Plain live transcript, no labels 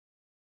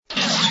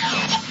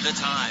The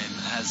time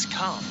has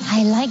come.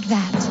 I like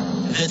that.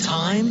 The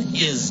time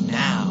is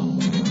now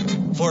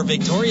for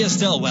Victoria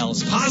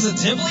Stilwell's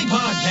Positively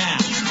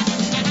Podcast.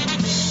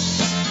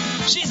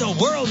 She's a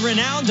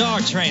world-renowned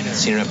dog trainer.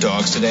 Seen enough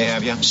dogs today,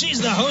 have you?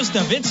 She's the host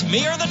of It's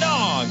Me or the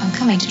Dog. I'm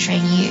coming to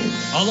train you.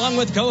 Along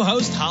with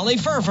co-host Holly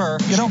Furfer.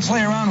 You don't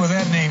play around with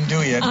that name,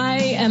 do you? I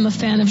am a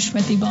fan of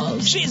sweaty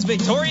balls. She's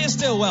Victoria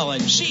Stillwell,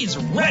 and she's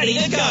ready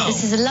to go.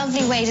 This is a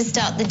lovely way to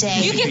start the day.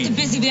 You get the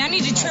busy bee. I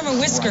need to trim her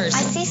whiskers. I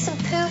see some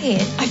poo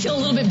here. I feel a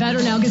little bit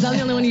better now because I'm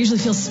the only one who usually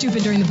feels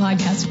stupid during the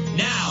podcast.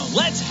 Now,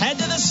 let's head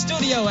to the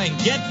studio and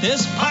get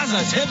this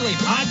Positively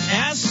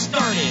Podcast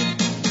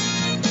started.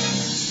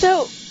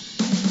 So,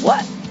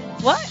 what?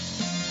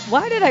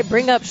 Why did I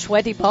bring up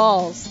sweaty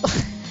balls?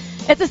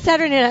 It's a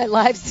Saturday Night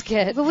Live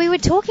skit. But we were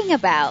talking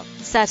about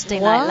Saturday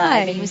Night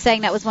Live, and you were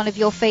saying that was one of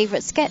your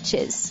favorite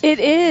sketches. It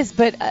is,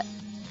 but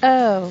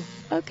oh,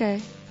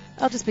 okay.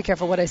 I'll just be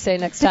careful what I say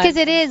next time. Because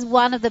it is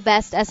one of the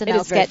best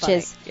SNL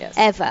sketches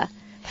ever.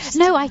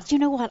 No, you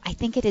know what? I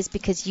think it is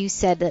because you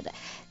said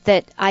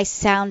that I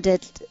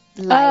sounded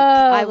like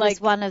I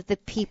was one of the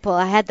people.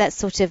 I had that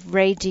sort of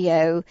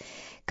radio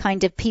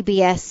kind of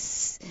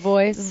PBS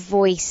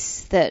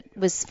voice that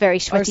was very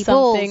sweaty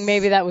balls.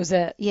 Maybe that was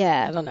it.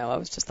 Yeah. I don't know. I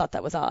just thought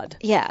that was odd.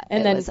 Yeah.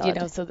 And then,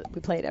 so that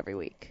we play it every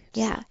week.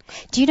 Yeah.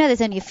 Do you know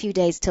there's only a few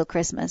days till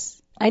Christmas?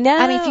 I know.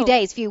 I mean, a few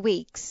days, few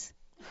weeks.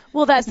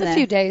 Well, that's a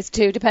few days,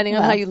 too, depending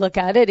on how you look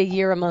at it. A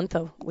year, a month,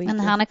 a week. And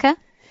Hanukkah?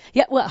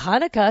 Yeah, well,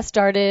 Hanukkah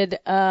started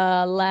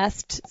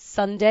last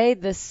Sunday,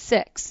 the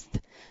 6th.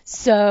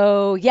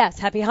 So, yes,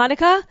 happy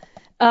Hanukkah.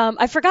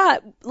 I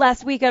forgot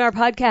last week on our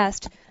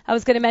podcast, I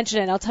was going to mention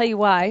it, and I'll tell you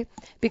why.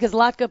 Because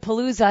Latka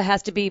Palooza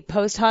has to be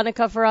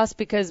post-Hanukkah for us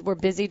because we're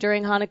busy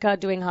during Hanukkah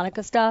doing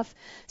Hanukkah stuff.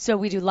 So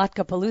we do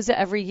Latka Palooza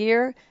every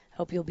year.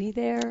 Hope you'll be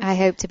there. I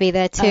hope to be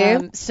there,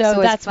 too. So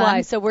that's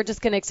why. So we're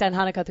just going to extend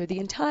Hanukkah through the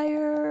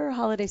entire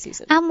holiday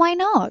season. And why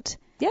not?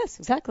 Yes,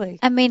 exactly.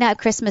 I mean,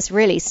 Christmas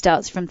really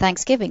starts from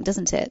Thanksgiving,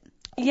 doesn't it?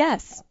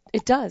 Yes,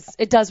 it does.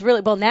 It does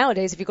really. Well,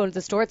 nowadays, if you go to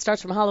the store, it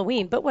starts from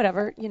Halloween. But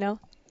whatever, Yeah.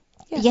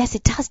 Yes,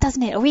 it does,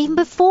 doesn't it? Or even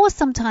before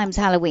sometimes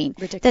Halloween.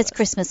 Ridiculous. There's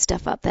Christmas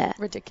stuff up there.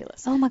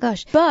 Ridiculous. Oh, my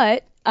gosh.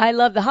 But I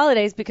love the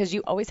holidays because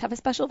you always have a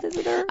special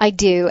visitor. I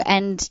do.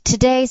 And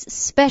today's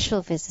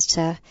special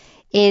visitor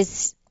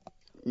is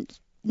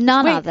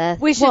none other.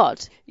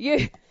 What?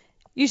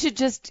 You should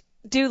just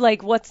do,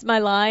 what's my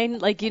line?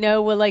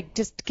 We'll,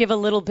 just give a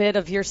little bit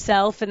of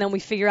yourself and then we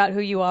figure out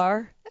who you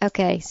are.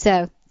 Okay,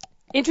 so...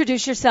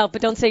 Introduce yourself,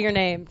 but don't say your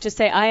name. Just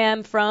say, I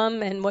am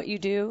from, and what you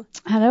do.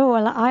 Hello,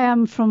 well, I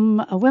am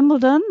from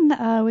Wimbledon,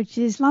 which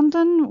is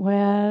London,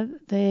 where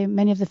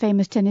many of the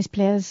famous tennis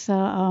players,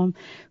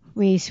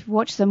 we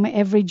watch them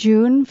every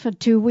June for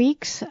 2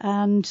 weeks,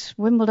 and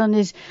Wimbledon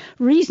is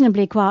a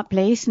reasonably quiet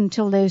place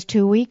until those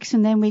 2 weeks,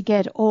 and then we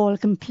get all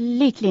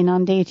completely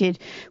inundated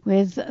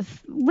with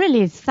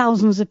really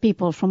thousands of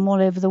people from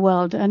all over the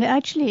world. And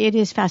actually, it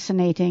is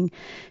fascinating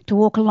to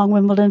walk along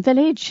Wimbledon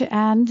Village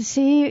and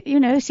say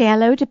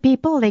hello to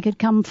people. They could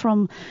come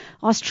from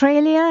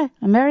Australia,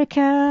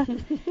 America,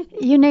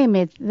 you name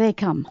it, they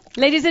come.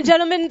 Ladies and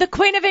gentlemen, the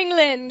Queen of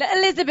England,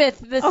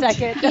 Elizabeth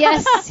II.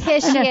 Yes,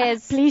 here she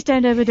is. Please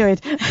don't overdo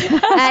it.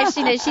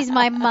 Actually, no, she's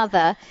my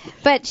mother.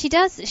 But she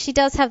does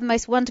have the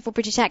most wonderful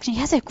British accent.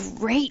 She has a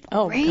great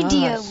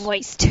radio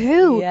voice,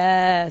 too.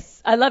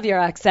 Yes. I love your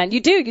accent. You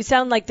do. You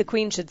sound like the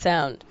Queen should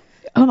sound.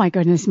 Oh, my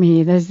goodness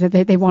me.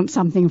 They want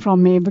something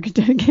from me because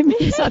don't give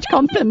me such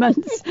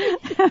compliments.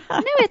 No,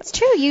 it's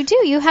true. You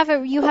do. You have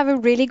a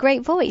really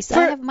great voice.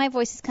 My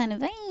voice is kind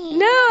of... No,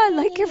 I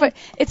like your voice.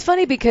 It's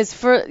funny because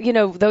for,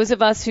 those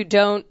of us who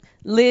don't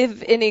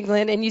live in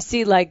England and you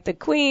see the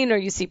Queen or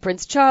you see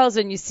Prince Charles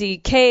and you see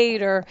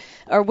Kate or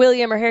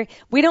William or Harry,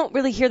 we don't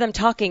really hear them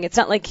talking. It's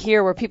not like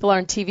here where people are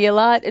on TV a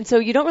lot. And so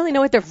you don't really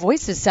know what their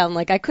voices sound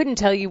like. I couldn't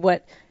tell you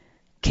what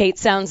Kate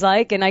sounds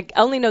like, and I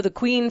only know the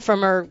Queen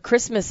from her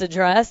Christmas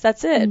address.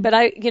 That's it. But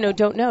I,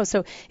 don't know.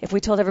 So if we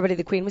told everybody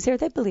the Queen was here,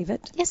 they'd believe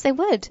it. Yes, they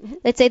would. Mm-hmm.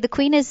 They'd say the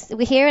Queen is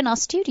here in our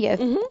studio.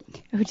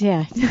 Mm-hmm. Oh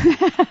dear!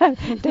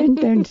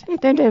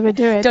 don't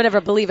overdo it. Don't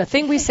ever believe a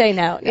thing we say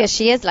now. No. Yes,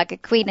 she is like a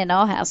queen in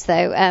our house,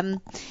 though.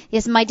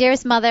 Yes, my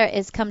dearest mother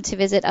has come to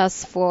visit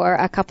us for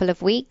a couple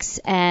of weeks,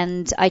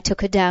 and I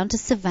took her down to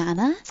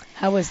Savannah.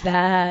 How was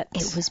that?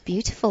 It was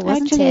beautiful,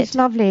 wasn't Actually, it? It's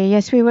lovely.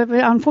 Yes,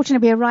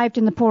 unfortunately we arrived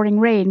in the pouring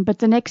rain, but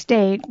the next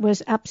day it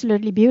was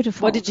absolutely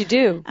beautiful. What did you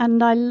do?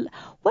 And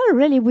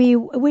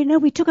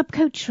we took a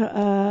coach.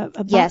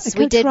 Yes,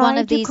 we did one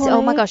of these.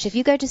 Oh my gosh! If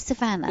you go to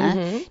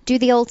Savannah, do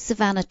the old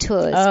Savannah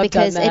tours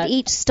because at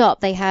each stop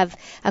they have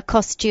a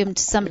costumed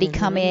somebody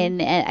come in,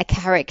 a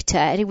character,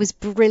 and it was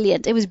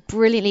brilliant. It was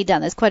brilliantly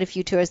done. There's quite a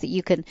few tours that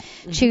you can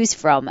choose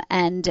from,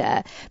 and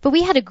but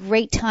we had a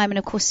great time. And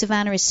of course,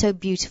 Savannah is so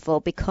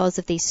beautiful because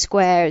of these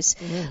squares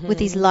with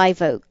these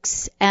live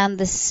oaks and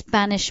the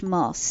Spanish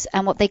moss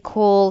and what they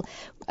call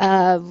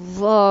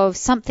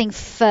something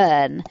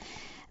fern.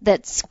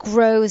 that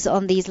grows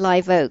on these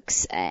live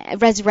oaks,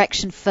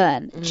 resurrection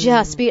fern,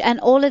 and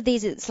all of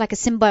these, it's like a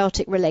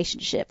symbiotic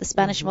relationship. The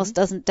Spanish moss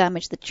doesn't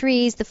damage the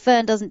trees, the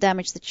fern doesn't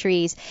damage the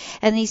trees,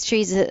 and these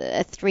trees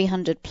are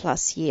 300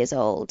 plus years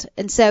old.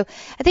 And so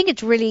I think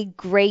it's really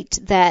great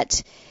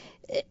that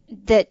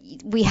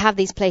we have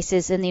these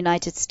places in the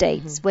United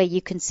States where you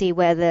can see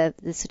where the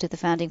sort of the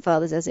founding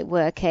fathers, as it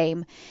were,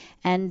 came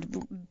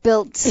and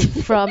built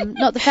from,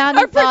 not the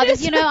founding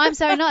fathers, I'm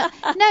sorry,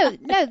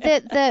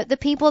 the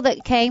people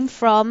that came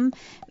from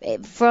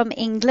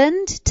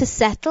England to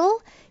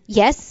settle.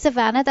 Yes,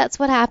 Savannah, that's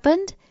what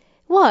happened.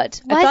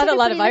 What? I thought a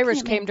lot of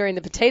Irish came during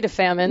the potato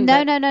famine.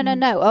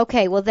 No.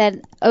 Okay, well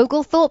then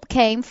Oglethorpe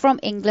came from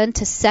England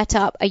to set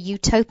up a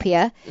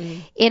utopia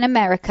in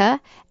America,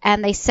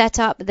 and they set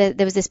up, there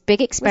was this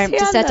big experiment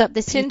to set up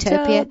this Pinta,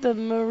 utopia.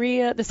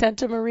 The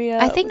Santa Maria.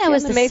 I think that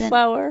was the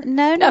Mayflower.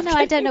 No,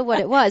 I don't know what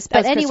it was.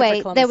 But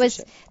anyway, there was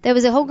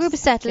a whole group of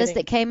settlers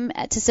that came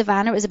to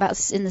Savannah. It was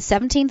about in the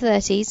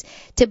 1730s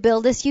to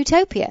build this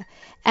utopia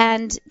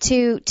and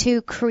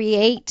to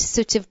create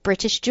sort of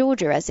British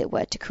Georgia, as it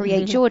were, to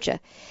create Georgia.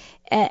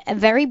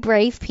 Very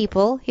brave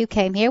people who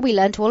came here. We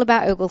learned all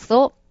about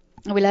Oglethorpe.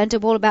 We learned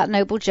all about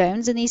Noble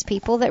Jones and these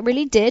people that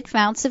really did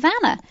found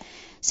Savannah.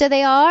 So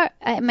they are,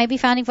 maybe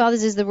founding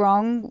fathers is the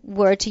wrong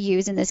word to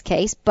use in this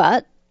case,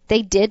 but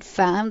they did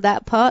found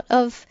that part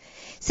of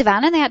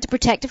Savannah, and they had to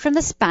protect it from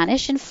the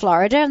Spanish in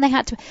Florida, and they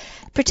had to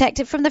protect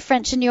it from the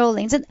French in New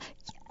Orleans. And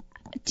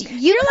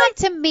you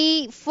come to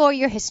me for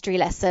your history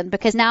lesson,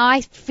 because now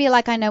I feel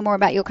like I know more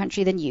about your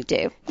country than you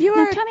do.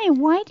 Now, tell me,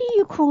 why do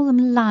you call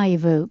them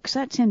live oaks?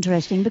 That's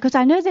interesting, because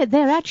I know that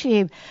they're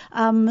actually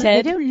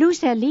they don't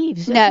lose their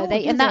leaves. No,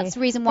 that's the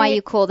reason why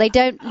you call. They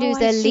don't lose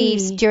their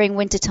leaves during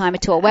winter time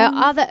at all. Where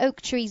other oak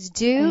trees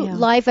do,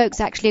 live oaks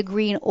actually are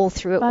green all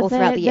throughout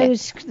the year.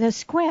 The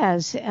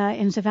squares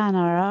in Savannah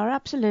are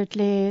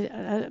absolutely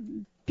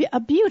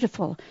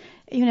beautiful.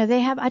 They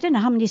have, I don't know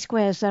how many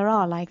squares there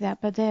are like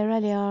that, but there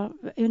really are,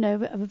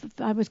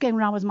 I was going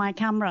around with my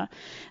camera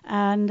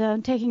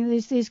and taking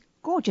these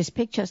gorgeous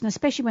pictures, and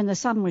especially when the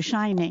sun was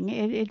shining,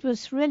 it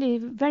was really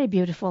very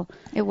beautiful.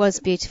 It was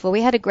beautiful.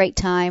 We had a great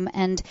time.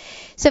 And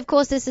so, of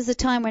course, this is a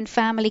time when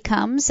family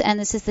comes, and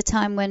this is the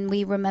time when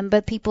we remember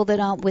people that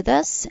aren't with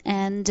us,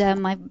 and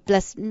my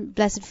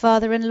blessed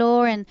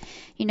father-in-law, and,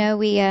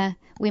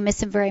 we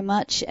miss him very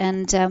much,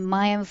 and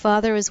my own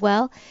father as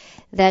well,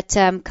 that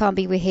can't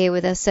be here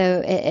with us.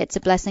 So it's a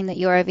blessing that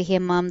you're over here,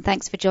 Mum.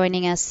 Thanks for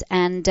joining us.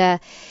 And, may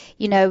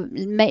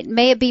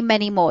it be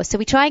many more. So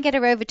we try and get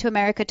her over to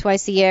America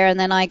twice a year, and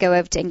then I go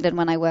over to England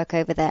when I work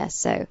over there.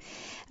 So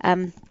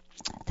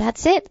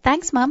that's it.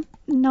 Thanks, Mum.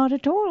 Not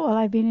at all. Well,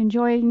 I've been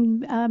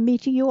enjoying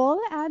meeting you all,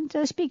 and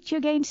speak to you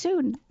again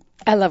soon.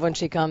 I love when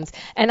she comes.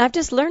 And I've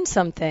just learned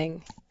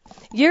something.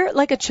 You're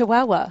like a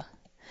chihuahua.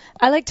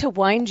 I like to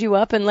wind you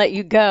up and let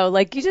you go.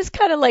 Like, you just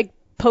kind of like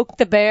poke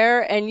the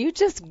bear and you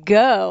just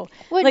go.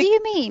 What do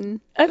you mean?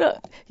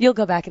 You'll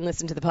go back and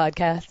listen to the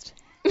podcast.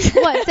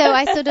 What? So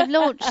I sort of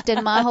launched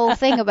in my whole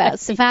thing about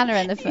Savannah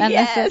and the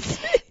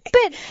yes.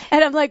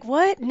 And I'm like,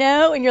 what?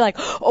 No. And you're like,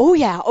 oh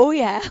yeah.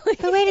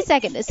 But wait a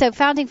second. So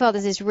founding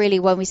fathers is really,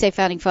 when we say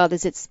founding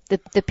fathers, it's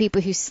the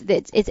people who,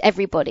 it's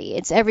everybody.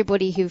 It's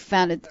everybody who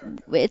founded,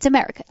 it's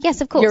America.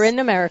 Yes, of course. You're in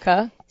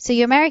America. So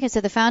you're American.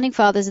 So the founding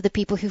fathers are the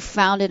people who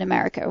founded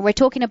America. We're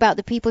talking about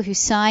the people who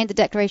signed the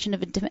Declaration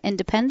of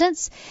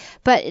Independence.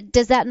 But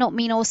does that not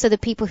mean also the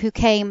people who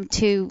came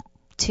to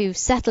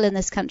settle in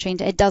this country?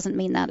 It doesn't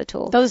mean that at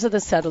all. Those are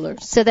the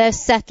settlers. So they're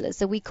settlers.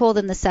 So we call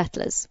them the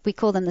settlers.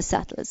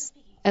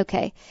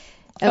 Okay.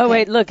 Oh,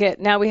 wait, look it.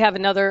 Now we have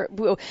another.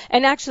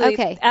 And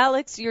actually,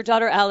 Alex, your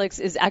daughter Alex,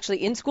 is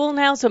actually in school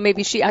now, so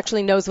maybe she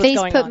actually knows what's going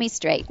on. Please put me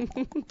straight.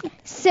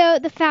 So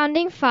the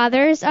founding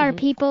fathers are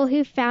people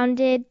who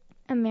founded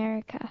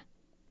America.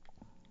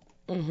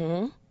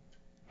 Mm-hmm.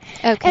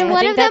 Okay. And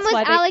one of them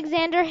was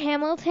Alexander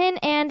Hamilton,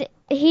 and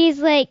he's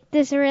like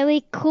this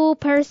really cool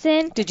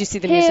person. Did you see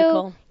the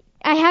musical?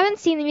 I haven't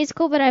seen the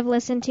musical, but I've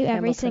listened to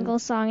every single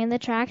song in the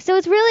track. So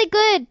it's really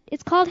good.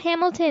 It's called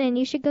Hamilton, and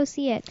you should go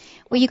see it.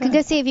 Well, you can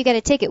go see it if you get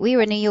a ticket. We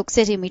were in New York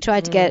City, and we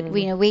tried to get,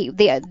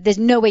 there's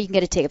no way you can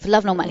get a ticket for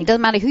love nor money. It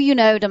doesn't matter who you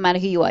know, doesn't matter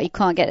who you are, you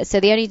can't get it. So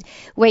the only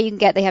way you can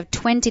get,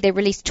 they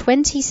release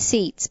 20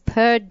 seats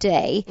per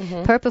day,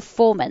 per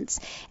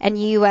performance,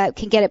 and you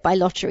can get it by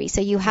lottery.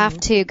 So you have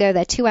to go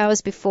there 2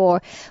 hours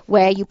before,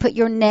 where you put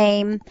your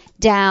name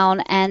down,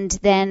 and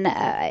then,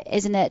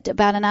 isn't it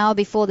about an hour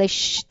before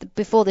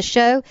before the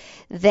show,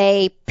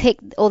 they pick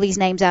all these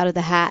names out of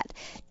the hat.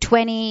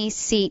 20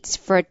 seats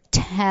for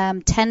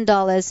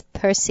 $10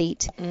 per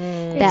seat.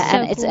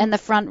 It's in the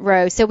front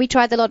row. So we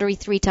tried the lottery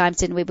 3 times,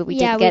 didn't we? But we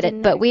didn't get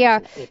it. But we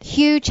are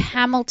huge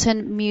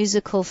Hamilton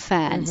musical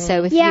fans.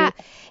 So if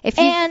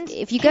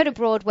you go to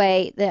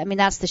Broadway,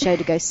 that's the show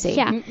to go see.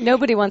 Yeah.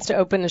 Nobody wants to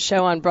open a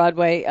show on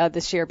Broadway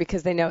this year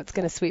because they know it's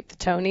going to sweep the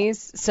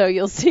Tonys. So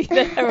you'll see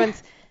that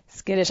everyone's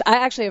skittish. I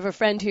actually have a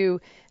friend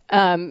who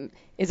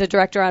is a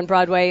director on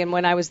Broadway, and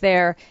when I was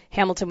there,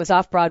 Hamilton was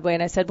off Broadway,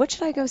 and I said, what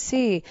should I go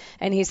see?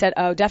 And he said,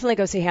 oh, definitely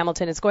go see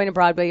Hamilton. It's going to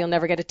Broadway. You'll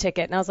never get a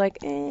ticket. And I was like,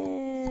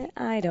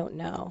 I don't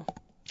know.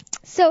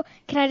 So,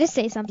 can I just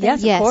say something?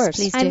 Yes, of course.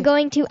 Please do. I'm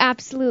going to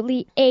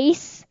absolutely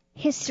ace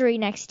history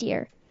next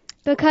year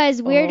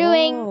because we're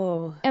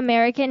doing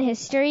American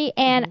history,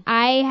 and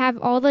I have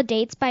all the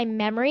dates by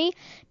memory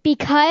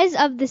because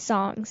of the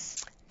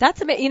songs.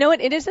 That's amazing. You know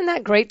what? It isn't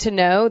that great to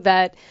know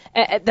that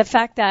the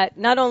fact that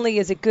not only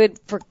is it good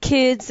for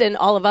kids and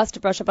all of us to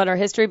brush up on our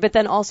history, but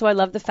then also I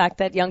love the fact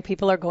that young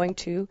people are going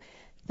to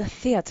the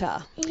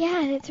theater.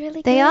 Yeah, it's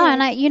really good. They are,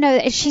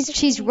 and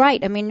she's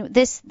right. I mean,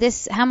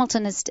 this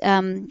Hamilton is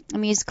a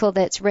musical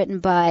that's written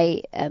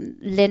by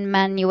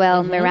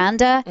Lin-Manuel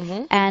Miranda,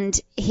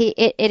 and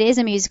it is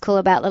a musical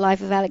about the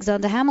life of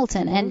Alexander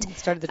Hamilton, and he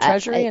started the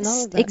Treasury and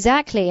all of that.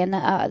 Exactly, and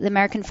the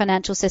American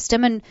financial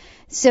system, and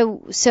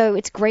so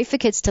it's great for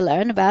kids to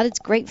learn about. It's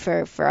great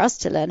for us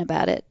to learn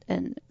about it.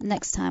 And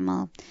next time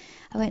I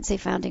won't say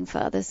founding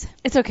fathers.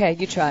 It's okay.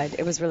 You tried.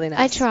 It was really nice.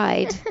 I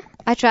tried.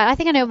 I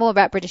think I know more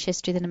about British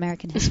history than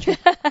American history.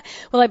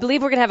 Well, I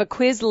believe we're going to have a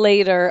quiz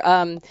later,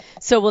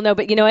 so we'll know.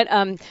 But you know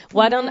what?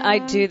 Why don't I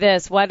do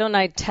this? Why don't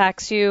I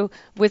tax you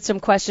with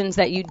some questions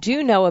that you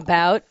do know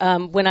about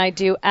when I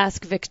do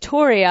Ask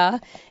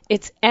Victoria?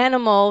 It's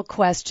animal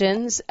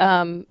questions.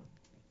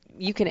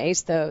 You can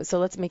ace those, so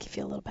let's make you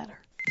feel a little better.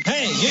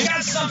 Hey, you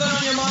got something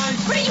on your mind?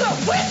 What are you, a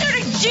wizard,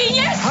 a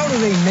genius? How do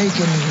they make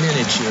a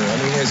miniature? I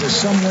mean, is there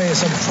some way,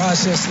 some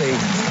process they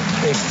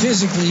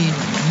physically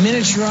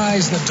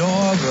miniaturize the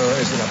dog, or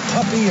is it a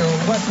puppy, or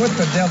what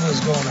the devil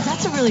is going on?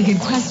 That's a really good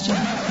question.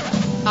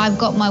 I've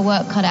got my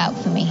work cut out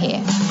for me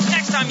here.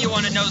 Next time you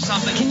want to know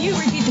something, Can you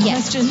repeat the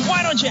question?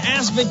 why don't you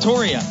ask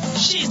Victoria?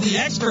 She's the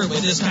expert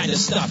with this kind of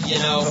stuff, you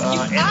know.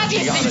 You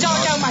obviously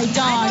don't know my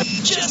dog.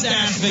 Just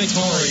ask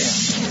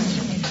Victoria.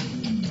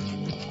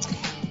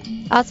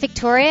 Ask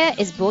Victoria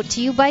is brought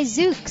to you by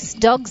Zooks.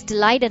 Dogs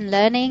delight in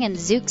learning, and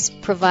Zooks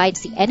provides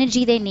the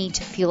energy they need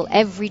to fuel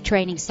every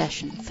training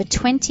session. For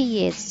 20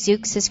 years,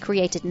 Zooks has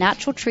created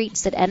natural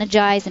treats that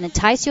energize and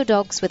entice your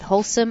dogs with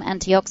wholesome,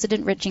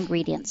 antioxidant-rich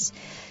ingredients.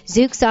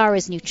 Zooks are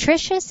as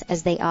nutritious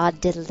as they are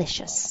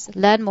delicious.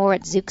 Learn more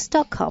at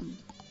Zooks.com.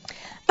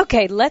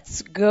 Okay,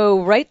 let's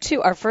go right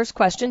to our first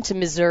question to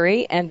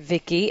Missouri and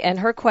Vicky. And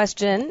her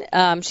question,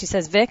 she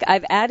says, Vic,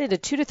 I've added a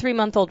 2 to 3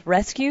 month old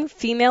rescue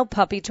female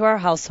puppy to our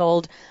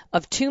household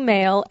of 2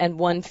 male and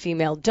 1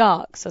 female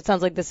dogs. So it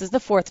sounds like this is the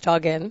 4th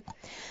dog in.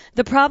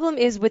 The problem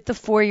is with the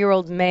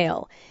 4-year-old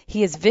male.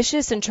 He is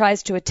vicious and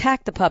tries to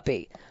attack the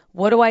puppy.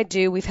 What do I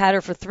do? We've had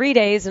her for 3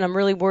 days, and I'm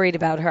really worried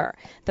about her.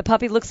 The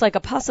puppy looks like a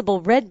possible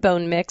red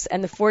bone mix,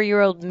 and the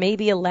 4-year-old may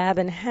be a lab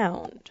and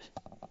hound.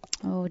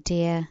 Oh,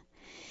 dear.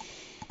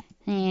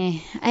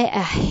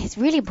 It's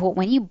really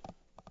important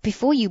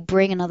before you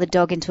bring another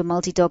dog into a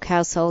multi-dog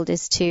household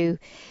is to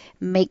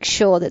make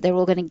sure that they're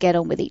all going to get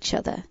on with each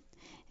other.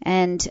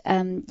 And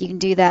you can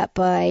do that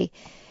by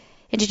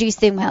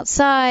introducing them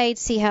outside,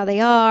 see how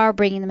they are,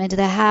 bringing them into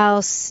the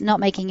house,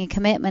 not making a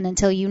commitment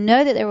until you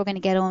know that they're all going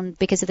to get on,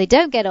 because if they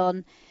don't get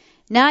on,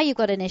 now you've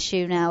got an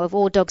issue now of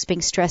all dogs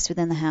being stressed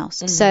within the house.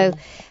 Mm-hmm. So,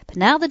 but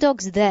now the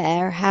dog's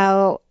there,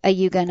 how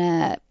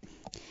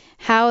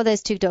are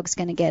those 2 dogs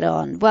going to get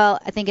on? Well,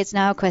 I think it's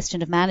now a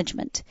question of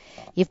management.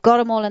 You've got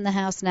them all in the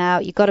house now.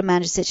 You've got to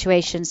manage the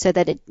situation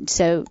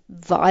so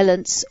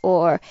violence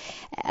or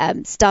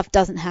stuff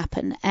doesn't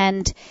happen.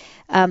 And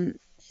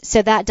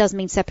so that does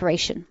mean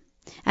separation.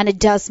 And it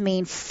does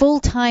mean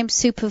full-time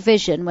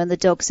supervision when the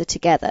dogs are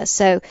together.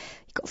 So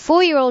you've got a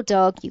 4-year-old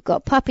dog, you've got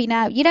a puppy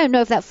now. You don't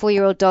know if that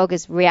 4-year-old dog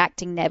is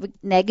reacting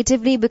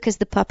negatively because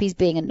the puppy's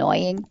being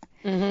annoying.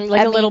 Mm-hmm.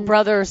 Like a little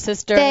brother or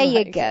sister. There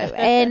you go.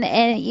 And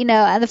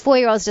the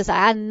 4-year-old's just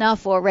like,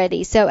 enough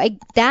already. So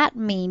that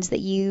means that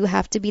you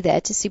have to be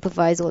there to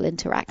supervise all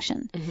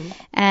interaction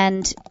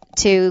and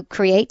to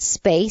create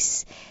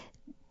space.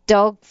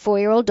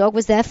 4-year-old dog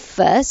was there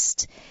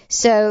first.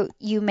 So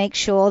you make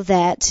sure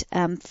that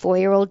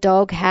 4-year-old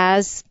dog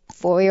has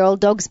 4-year-old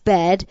dog's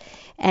bed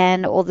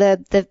and all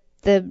the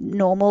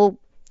normal,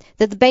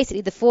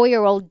 basically the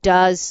 4-year-old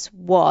does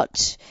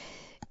what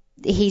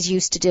he's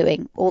used to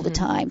doing all the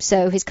time.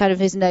 So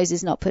his nose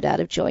is not put out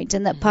of joint,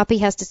 and that puppy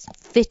has to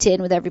fit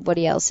in with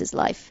everybody else's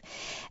life.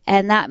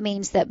 And that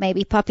means that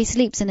maybe puppy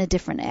sleeps in a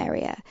different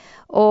area,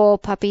 or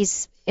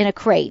puppy's in a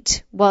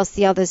crate whilst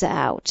the others are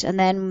out, and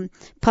then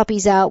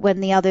puppy's out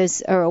when the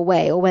others are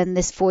away, or when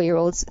this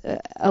 4-year-old's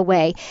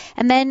away.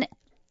 And then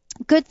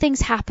good things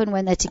happen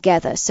when they're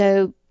together.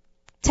 So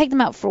take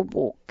them out for a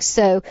walk.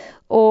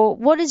 Or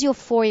what does your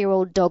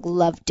 4-year-old dog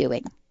love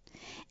doing?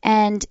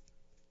 And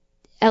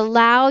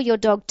allow your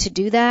dog to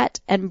do that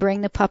and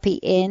bring the puppy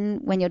in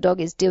when your dog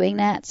is doing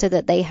that, so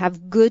that they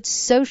have good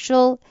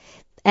social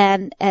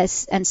and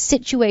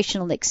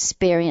situational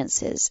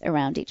experiences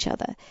around each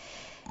other.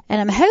 And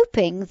I'm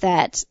hoping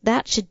that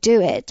should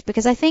do it,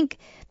 because I think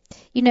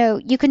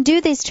you can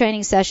do these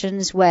training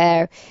sessions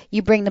where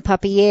you bring the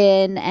puppy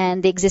in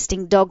and the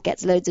existing dog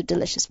gets loads of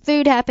delicious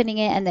food happening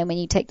in, and then when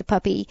you take the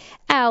puppy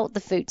out, the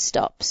food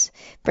stops.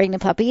 Bring the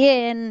puppy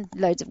in,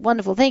 loads of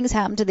wonderful things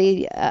happen to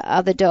the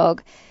other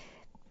dog.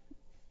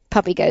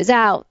 Puppy goes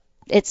out,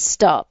 it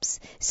stops.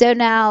 So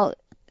now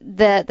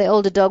the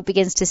older dog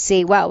begins to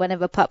see, well,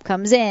 whenever pup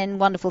comes in,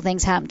 wonderful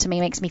things happen to me,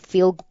 makes me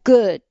feel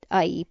good,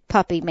 i.e.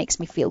 puppy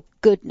makes me feel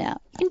good now.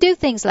 You can do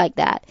things like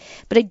that.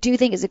 But I do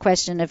think it's a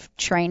question of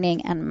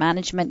training and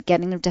management,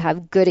 getting them to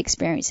have good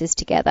experiences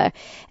together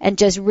and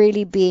just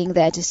really being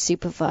there to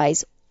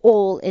supervise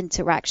all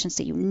interactions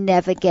so you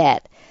never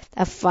get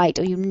a fight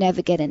or you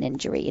never get an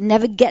injury. It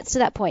never gets to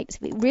that point.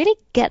 If it really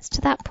gets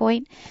to that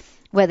point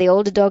where the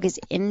older dog is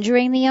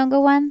injuring the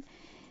younger one,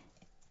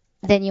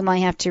 then you might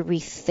have to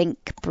rethink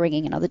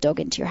bringing another dog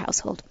into your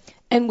household.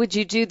 And would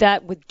you do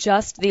that with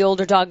just the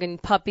older dog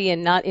and puppy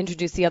and not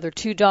introduce the other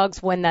two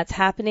dogs when that's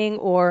happening?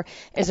 Or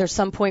is there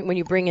some point when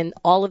you bring in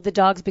all of the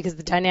dogs because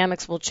the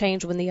dynamics will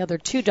change when the other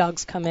two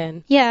dogs come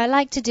in? Yeah, I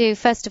like to do,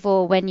 first of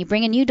all, when you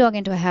bring a new dog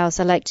into a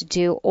house, I like to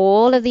do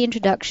all of the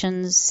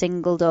introductions,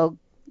 single dog,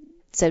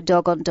 so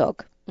dog on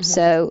dog.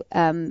 So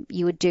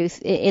you would do,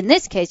 in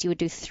this case, you would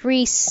do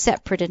 3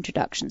 separate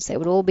introductions. They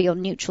would all be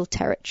on neutral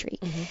territory.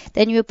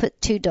 Then you would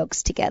put 2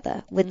 dogs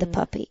together with the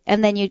puppy,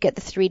 and then you'd get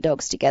the 3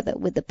 dogs together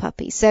with the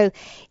puppy. So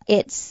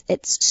it's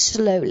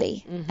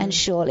slowly and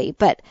surely,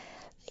 but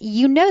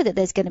you know that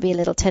there's going to be a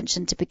little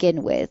tension to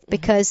begin with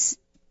because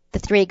the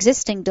 3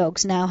 existing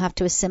dogs now have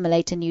to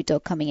assimilate a new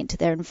dog coming into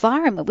their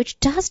environment, which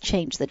does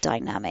change the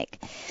dynamic.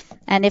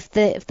 And if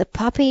the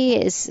puppy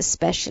is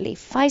especially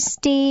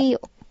feisty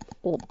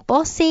or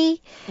bossy,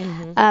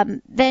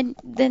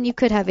 then you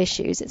could have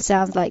issues. It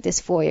sounds like this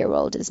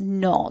 4-year-old is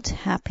not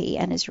happy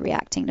and is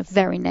reacting in a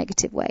very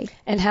negative way.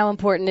 And how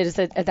important it is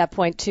at that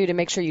point, too, to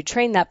make sure you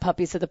train that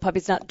puppy so the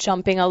puppy's not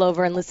jumping all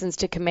over and listens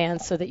to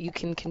commands so that you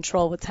can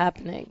control what's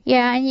happening.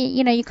 Yeah, and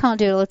you can't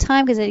do it all the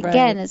time because,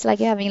 again, It's like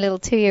you're having a little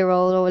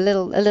 2-year-old or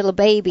a little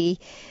baby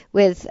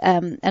with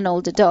an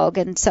older dog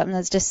and something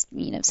that's just,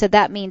 so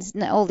that means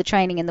all the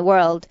training in the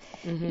world,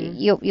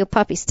 your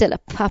puppy's still a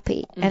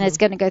puppy and it's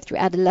going to go through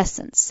adolescence.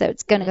 So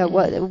it's going to go,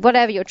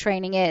 whatever your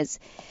training is,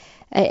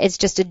 it's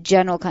just a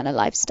general kind of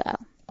lifestyle.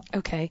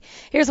 Okay.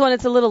 Here's one.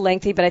 It's a little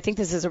lengthy, but I think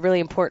this is a really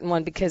important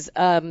one because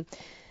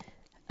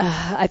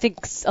I think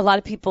a lot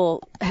of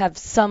people have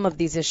some of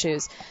these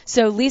issues.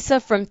 So Lisa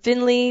from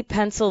Findlay,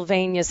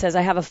 Pennsylvania says,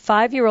 I have a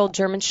 5-year-old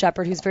German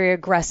Shepherd who's very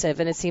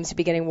aggressive and it seems to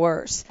be getting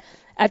worse.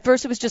 At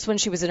first it was just when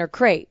she was in her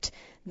crate.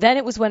 Then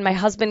it was when my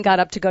husband got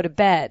up to go to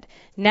bed.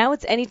 Now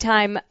it's any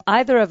time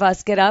either of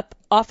us get up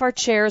off our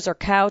chairs or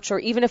couch, or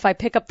even if I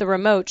pick up the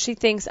remote, she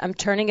thinks I'm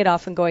turning it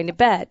off and going to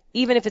bed,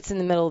 even if it's in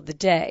the middle of the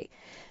day.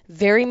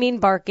 Very mean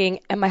barking,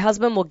 and my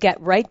husband will get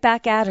right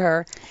back at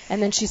her,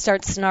 and then she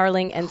starts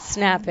snarling and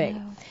snapping.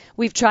 No.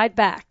 We've tried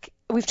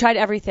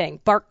everything.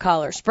 Bark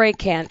collar, spray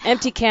can,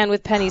 empty can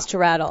with pennies to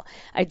rattle.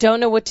 I don't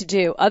know what to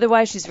do.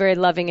 Otherwise, she's very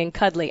loving and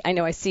cuddly. I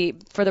know, I see.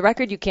 For the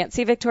record, you can't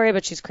see Victoria,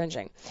 but she's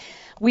cringing.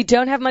 We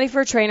don't have money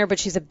for a trainer, but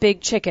she's a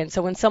big chicken.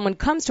 So when someone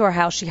comes to our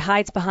house, she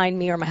hides behind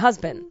me or my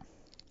husband.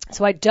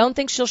 So I don't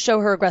think she'll show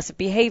her aggressive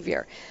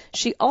behavior.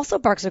 She also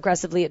barks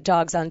aggressively at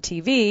dogs on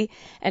TV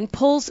and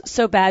pulls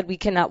so bad we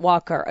cannot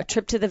walk her. A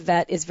trip to the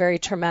vet is very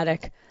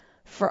traumatic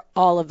for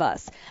all of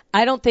us.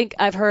 I don't think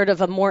I've heard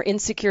of a more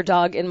insecure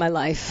dog in my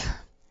life.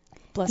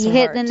 Bless you her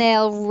hit heart. the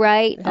nail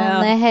right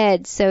on the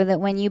head, so that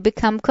when you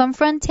become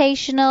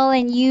confrontational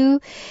and you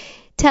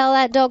tell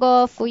that dog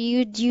off, or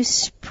you use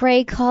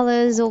spray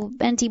collars or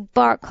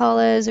anti-bark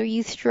collars, or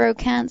you throw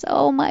cans,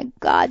 oh my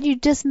God, you're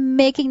just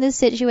making the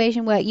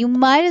situation work. You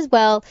might as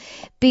well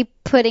be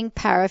putting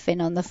paraffin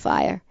on the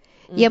fire.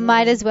 You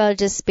might as well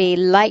just be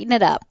lighting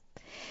it up,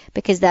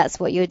 because that's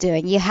what you're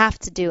doing. You have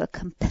to do a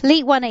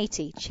complete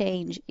 180,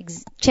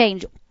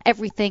 change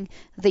everything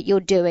that you're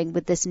doing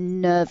with this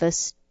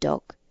nervous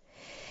dog.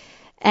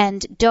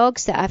 And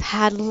dogs that I've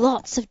had,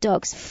 lots of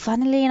dogs,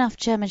 funnily enough,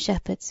 German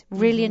Shepherds,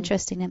 really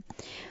interesting them.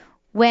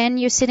 When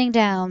you're sitting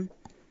down,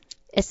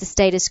 it's the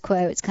status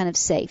quo, it's kind of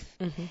safe.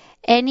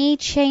 Any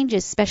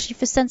changes, especially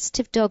for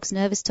sensitive dogs,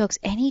 nervous dogs,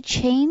 any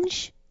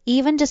change,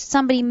 even just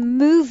somebody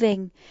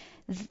moving,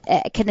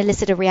 can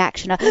elicit a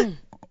reaction.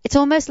 It's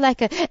almost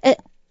like a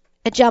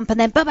jump and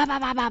then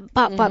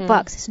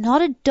barks. It's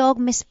not a dog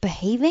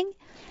misbehaving,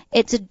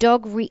 it's a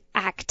dog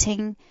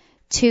reacting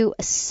to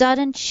a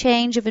sudden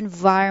change of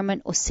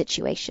environment or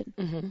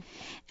situation.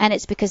 And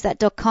it's because that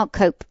dog can't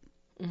cope.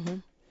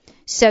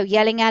 So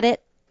yelling at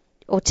it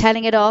or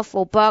telling it off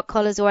or bark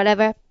collars or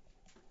whatever,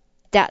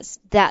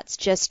 that's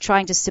just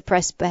trying to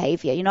suppress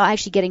behavior. You're not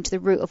actually getting to the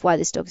root of why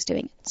this dog's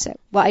doing it. So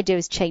what I do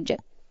is change it.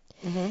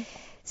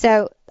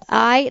 So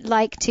I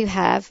like to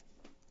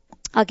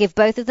I'll give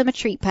both of them a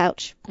treat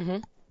pouch.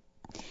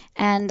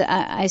 And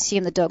I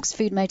assume the dog's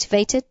food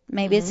motivated.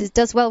 Maybe it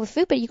does well with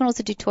food, but you can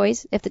also do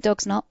toys if the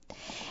dog's not.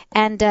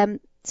 And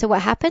so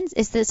what happens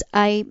is that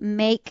I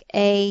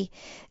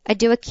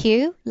do a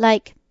cue,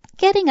 like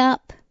getting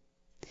up,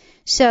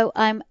 So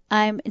I'm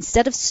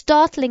instead of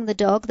startling the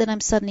dog that I'm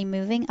suddenly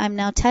moving, I'm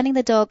now telling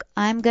the dog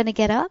I'm going to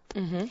get up.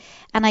 Mm-hmm.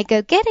 And I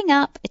go getting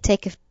up, I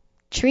take a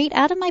treat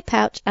out of my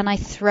pouch, and I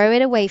throw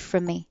it away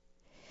from me.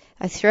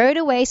 I throw it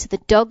away so the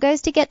dog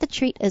goes to get the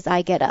treat as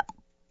I get up.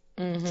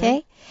 Mm-hmm.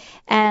 Okay?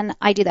 And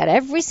I do that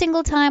every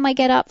single time I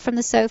get up from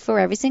the sofa,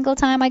 every single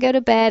time I go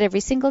to bed, every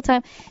single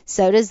time.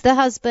 So does the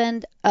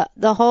husband,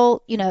 the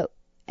whole,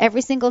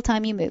 every single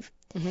time you move.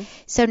 Mm-hmm.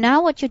 So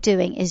now what you're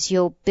doing is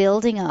you're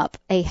building up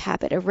a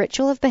habit, a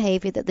ritual of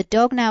behavior that the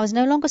dog now is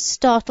no longer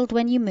startled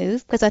when you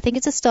move, because I think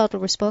it's a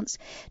startled response,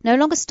 no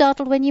longer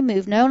startled when you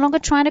move, no longer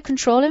trying to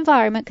control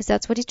environment, because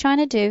that's what he's trying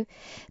to do,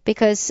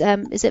 because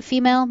is it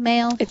female,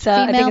 male, it's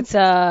female? I think it's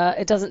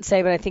it doesn't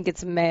say, but I think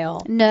it's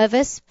male.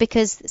 Nervous,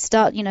 because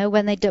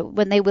when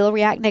they will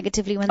react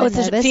negatively when they're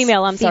nervous. It's a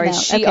female, I'm sorry.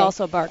 She okay.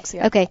 also barks,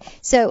 yeah. Okay.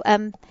 So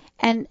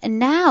and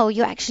now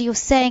you're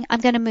saying I'm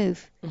going to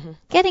move. Mm-hmm.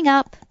 Getting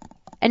up.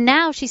 And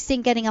now she's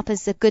seeing getting up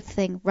as a good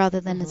thing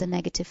rather than as a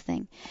negative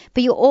thing.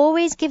 But you're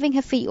always giving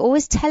her feet,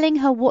 always telling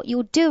her what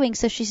you're doing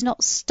so she's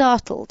not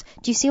startled.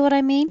 Do you see what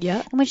I mean?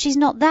 Yeah. And when she's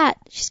not that,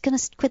 she's going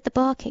to quit the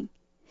barking.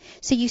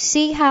 So you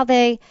see how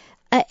they,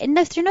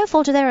 through no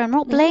fault of their own, I'm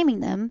not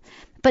blaming them,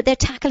 but they're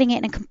tackling it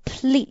in a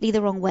completely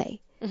the wrong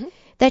way. Mm-hmm.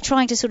 They're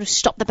trying to sort of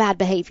stop the bad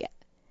behavior,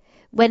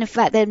 when in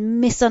fact they're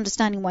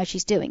misunderstanding why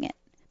she's doing it.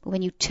 But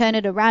when you turn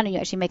it around and you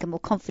actually make her more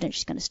confident,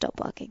 she's going to stop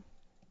barking.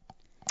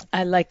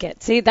 I like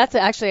it. See, that's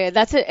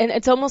it, and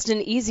it's almost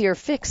an easier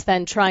fix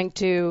than trying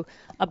to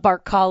a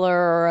bark collar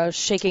or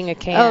shaking a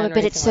can. Oh,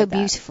 but it's so like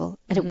beautiful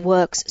and it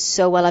works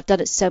so well. I've done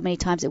it so many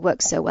times. It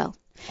works so well.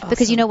 Awesome.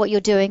 Because you know what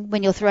you're doing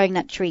when you're throwing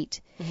that treat.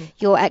 Mm-hmm.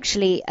 You're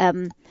actually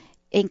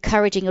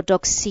encouraging your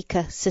dog's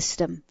seeker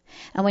system.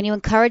 And when you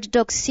encourage a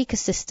dog's seeker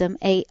system,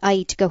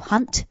 i.e. to go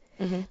hunt,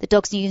 the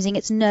dog's using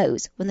its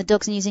nose. When the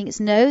dog's using its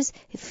nose,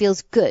 it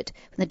feels good.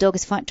 When the dog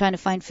is trying to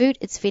find food,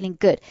 it's feeling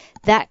good.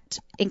 That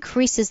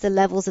increases the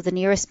levels of the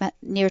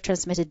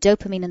neurotransmitter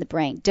dopamine in the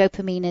brain.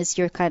 Dopamine is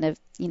your kind of,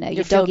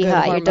 your doggy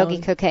high, hormone. Your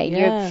doggy cocaine.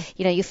 Yeah.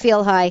 You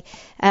feel high,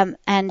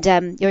 and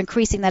you're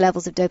increasing the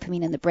levels of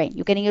dopamine in the brain.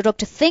 You're getting your dog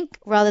to think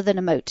rather than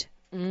emote.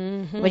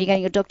 Mm-hmm. When you're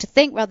getting your dog to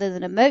think rather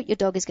than emote, your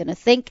dog is going to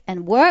think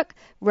and work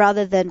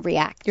rather than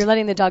react. You're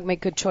letting the dog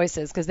make good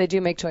choices, because they do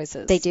make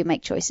choices. They do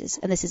make choices,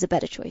 and this is a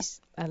better choice.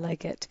 I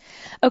like it.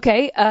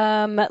 Okay,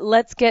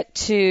 let's get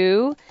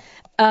to...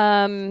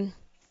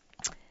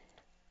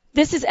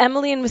 This is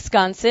Emily in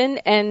Wisconsin,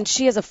 and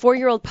she has a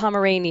 4-year-old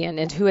Pomeranian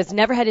and who has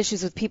never had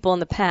issues with people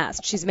in the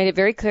past. She's made it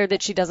very clear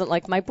that she doesn't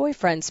like my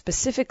boyfriend.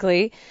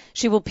 Specifically,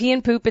 she will pee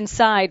and poop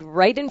inside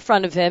right in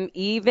front of him,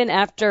 even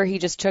after he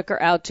just took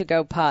her out to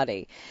go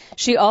potty.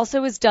 She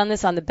also has done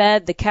this on the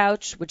bed, the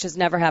couch, which has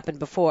never happened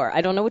before. I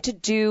don't know what to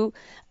do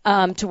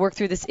to work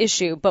through this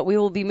issue, but we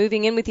will be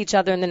moving in with each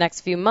other in the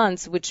next few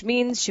months, which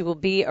means she will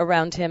be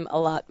around him a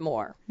lot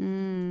more.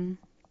 Change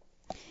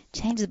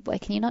the boy.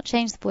 Can you not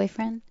change the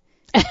boyfriend?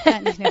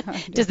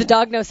 Does the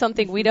dog know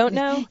something we don't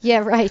know? Yeah,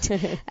 right. So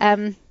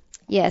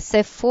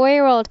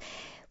 4-year-old,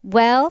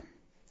 well...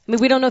 I mean,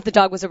 we don't know if the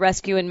dog was a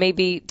rescue and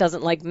maybe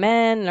doesn't like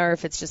men, or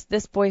if it's just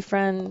this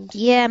boyfriend.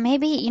 Yeah,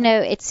 maybe,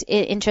 it's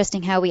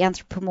interesting how we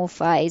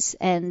anthropomorphize,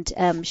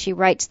 and she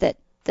writes that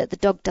the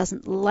dog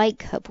doesn't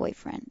like her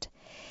boyfriend.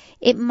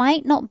 It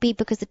might not be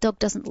because the dog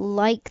doesn't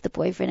like the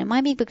boyfriend. It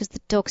might be because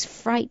the dog's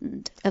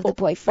frightened of the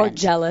boyfriend. Or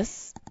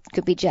jealous.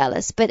 Could be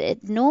jealous.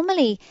 But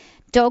normally,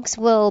 dogs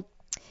will...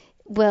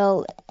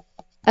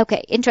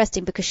 Okay,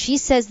 interesting, because she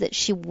says that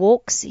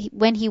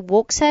when he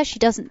walks her, he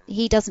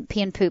doesn't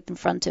pee and poop in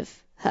front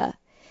of her,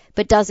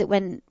 but does it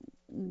when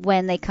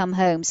they come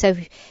home. So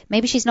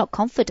maybe she's not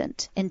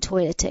confident in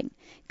toileting,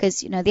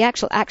 because the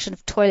actual action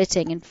of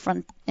toileting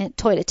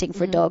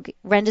for a dog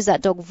renders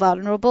that dog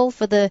vulnerable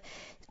for the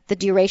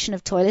duration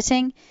of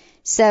toileting.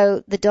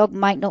 So the dog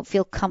might not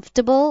feel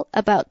comfortable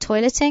about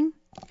toileting.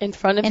 In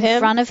front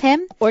of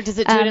him? Or does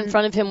it do it in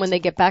front of him when they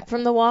get back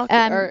from the walk?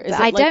 Or is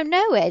it don't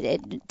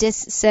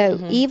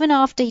know. Even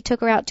after he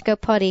took her out to go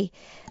potty,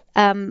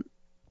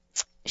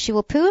 she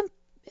will poo and...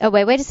 Oh,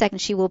 wait a second.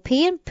 She will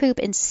pee and poop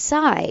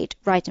inside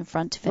right in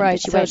front of him. Right,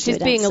 so she's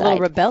being outside. A little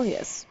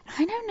rebellious.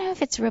 I don't know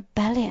if it's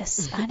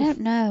rebellious. I don't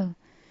know.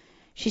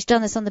 She's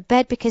done this on the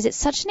bed because it's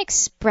such an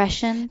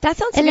expression. That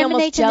sounds to me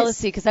almost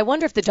jealousy, because I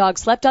wonder if the dog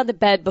slept on the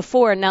bed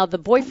before and now the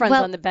boyfriend's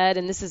on the bed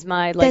and this is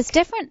my, There's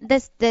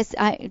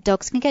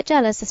dogs can get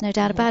jealous, there's no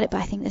doubt about it, but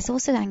I think there's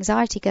also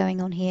anxiety going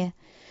on here.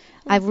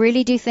 I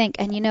really do think,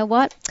 and you know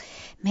what?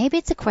 Maybe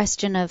it's a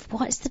question of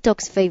what's the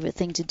dog's favorite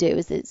thing to do.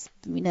 Is it,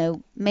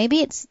 maybe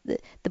it's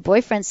the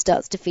boyfriend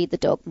starts to feed the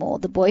dog more.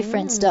 The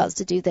boyfriend starts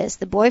to do this.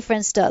 The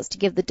boyfriend starts to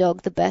give the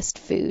dog the best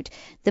food,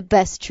 the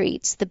best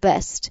treats, the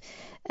best,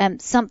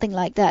 something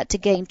like that to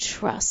gain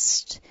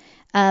trust.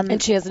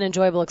 And she has an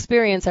enjoyable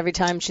experience every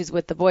time she's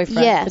with the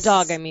boyfriend. Yes. The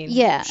dog, I mean.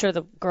 Yeah. I'm sure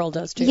the girl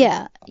does too.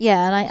 Yeah.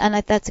 And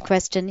I that's a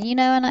question.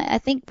 And I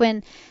think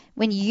when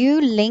you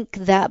link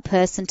that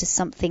person to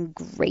something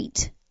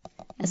great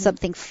and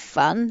something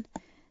fun,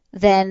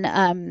 then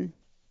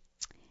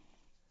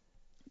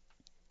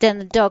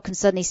the dog can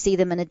suddenly see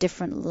them in a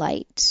different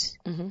light.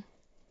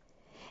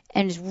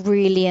 And it's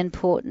really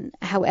important,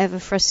 however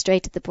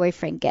frustrated the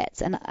boyfriend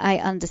gets. And I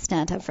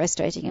understand how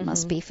frustrating it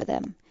must be for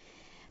them.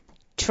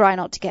 Try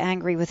not to get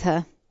angry with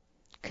her.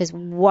 Because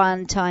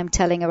one time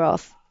telling her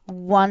off,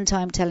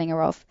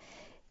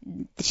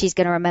 she's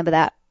going to remember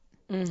that.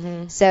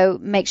 So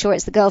make sure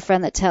it's the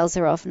girlfriend that tells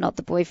her off, not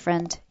the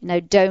boyfriend.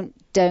 Don't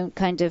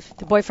kind of...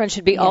 The boyfriend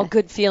should be all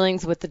good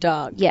feelings with the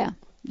dog. Yeah,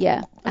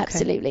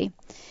 absolutely.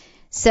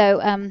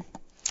 So...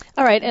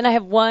 all right, and I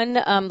have one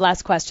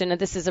last question, and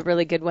this is a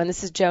really good one.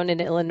 This is Joan in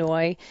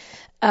Illinois.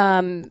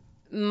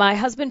 My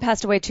husband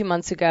passed away 2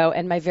 months ago,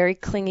 and my very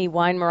clingy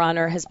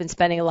Weimeraner has been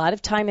spending a lot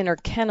of time in her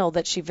kennel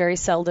that she very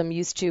seldom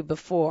used to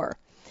before.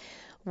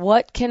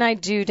 What can I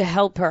do to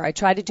help her? I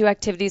try to do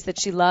activities that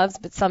she loves,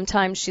 but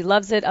sometimes she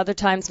loves it, other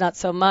times not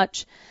so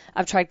much.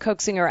 I've tried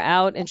coaxing her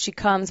out, and she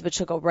comes, but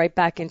she'll go right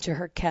back into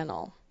her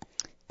kennel.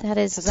 That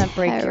is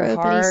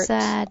terribly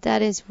sad.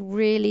 That is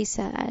really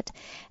sad.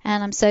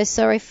 And I'm so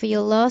sorry for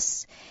your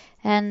loss.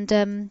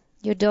 And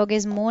your dog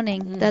is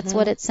mourning. That's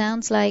what it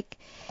sounds like.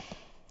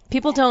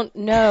 People don't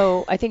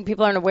know. I think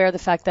people aren't aware of the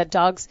fact that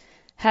dogs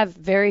have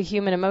very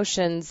human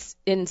emotions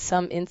in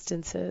some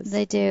instances.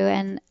 They do.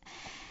 And,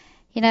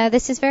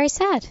 this is very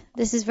sad.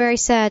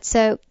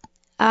 So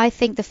I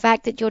think the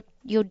fact that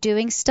you're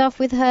doing stuff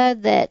with her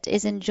that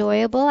is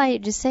enjoyable, I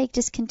just say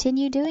just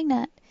continue doing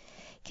that.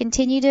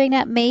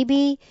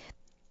 Maybe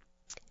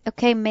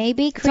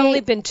it's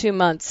only been 2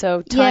 months,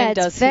 so time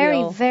does very,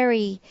 heal.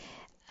 very.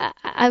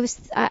 I was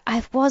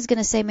going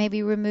to say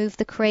maybe remove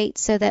the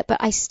crate but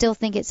I still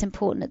think it's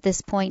important at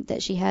this point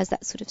that she has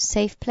that sort of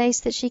safe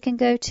place that she can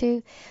go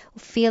to, or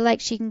feel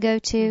like she can go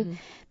to.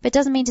 But it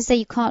doesn't mean to say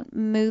you can't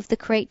move the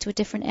crate to a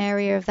different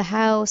area of the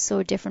house or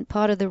a different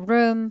part of the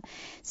room.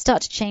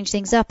 Start to change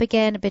things up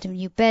again, a bit of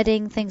new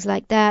bedding, things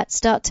like that.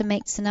 Start to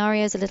make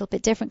scenarios a little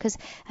bit different, because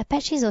I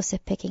bet she's also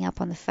picking up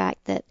on the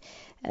fact that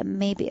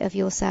maybe of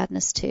your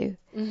sadness too.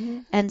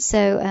 And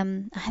so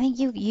I think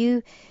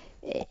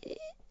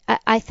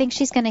I think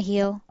she's going to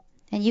heal,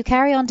 and you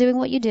carry on doing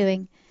what you're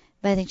doing.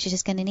 But I think she's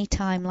just going to need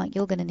time, like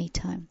you're going to need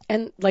time.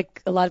 And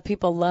like a lot of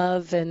people,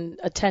 love and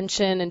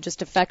attention and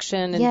just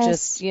affection and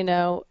just,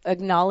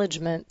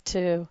 acknowledgement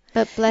too.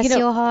 But bless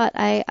your heart,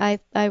 I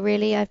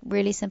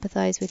really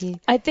sympathize with you.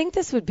 I think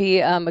this would be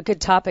a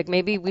good topic.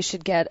 Maybe we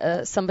should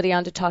get somebody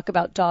on to talk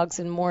about dogs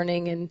and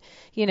mourning, and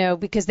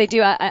because they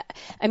do. I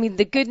mean,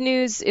 the good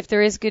news, if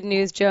there is good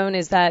news, Joan,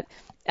 is that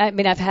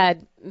I've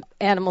had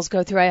animals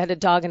go through. I had a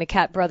dog and a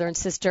cat, brother and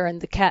sister, and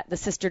the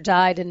sister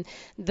died, and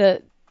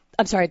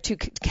two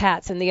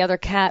cats, and the other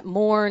cat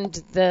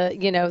mourned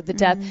the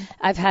death.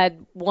 I've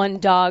had one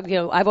dog,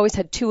 I've always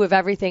had two of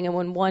everything, and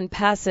when one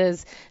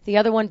passes, the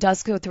other one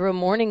does go through a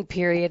mourning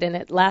period, and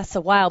it lasts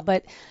a while.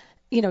 But,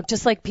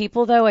 just like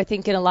people, though, I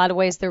think in a lot of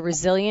ways they're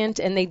resilient,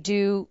 and they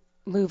do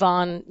move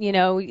on.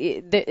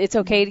 It's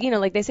okay,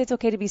 like they say, it's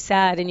okay to be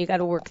sad, and you got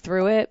to work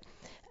through it.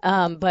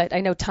 But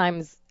I know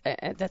time's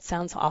that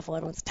sounds awful.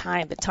 Everyone's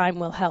time, but time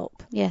will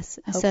help. Yes,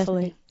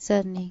 hopefully.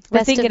 Certainly.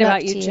 We're thinking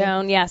about you,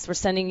 Joan. Yes, we're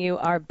sending you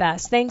our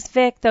best. Thanks,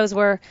 Vic. Those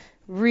were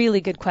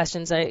really good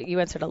questions. You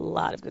answered a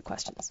lot of good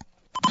questions.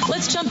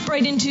 Let's jump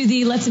right into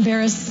the Let's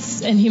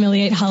Embarrass and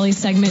Humiliate Holly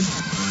segment.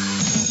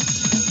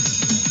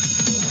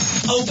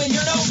 Open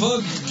your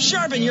notebook,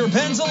 sharpen your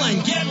pencil,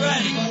 and get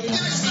ready.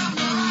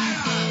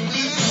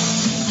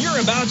 You're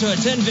about to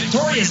attend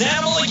Victoria's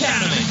Animal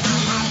Academy.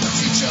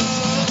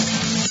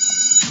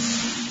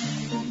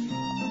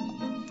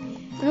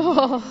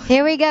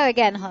 Here we go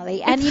again,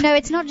 Holly. And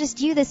it's not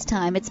just you this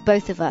time, it's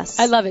both of us.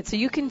 I love it. So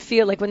you can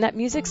feel like when that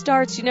music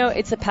starts,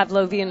 it's a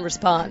Pavlovian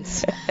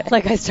response.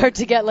 Like I start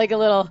to get like a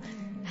little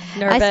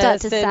nervous. I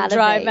start to and salivate.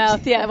 Dry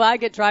mouth. Yeah, well, I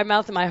get dry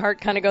mouth and my heart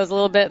kind of goes a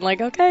little bit and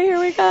like, okay, here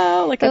we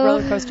go, like a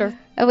roller coaster.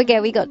 Oh,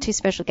 we got two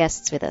special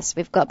guests with us.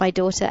 We've got my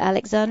daughter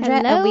Alexandra.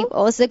 Hello. And we've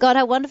also got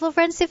our wonderful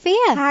friend Sophia.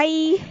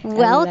 Hi.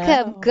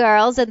 Welcome,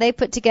 girls. And they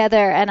put together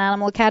an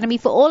animal academy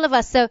for all of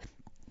us. So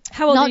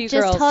how old are you,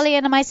 girls? Not just Holly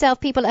and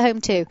myself, people at home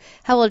too.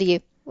 How old are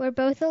you? We're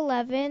both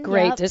 11.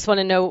 Great. Yep. Just want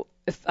to know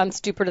if I'm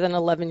stupider than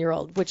an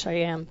 11-year-old, which I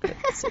am.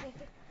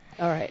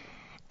 All right.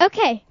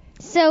 Okay.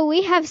 So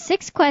we have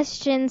 6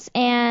 questions,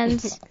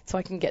 and so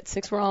I can get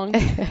 6 wrong.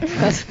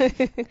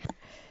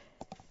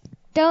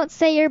 Don't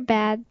say you're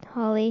bad,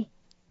 Holly.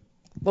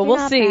 Well, You're we'll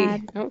not see.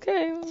 bad.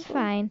 Okay. It's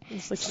fine.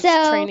 It's like she's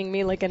training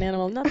me like an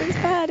animal. Nothing's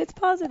bad. It's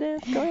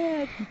positive. Go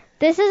ahead.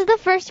 This is the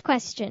first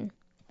question.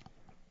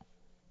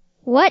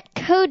 What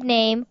code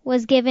name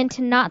was given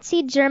to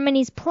Nazi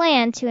Germany's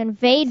plan to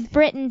invade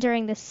Britain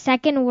during the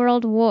Second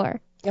World War?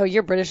 Oh,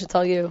 you're British. It's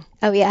all you.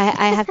 Oh, yeah.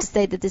 I have to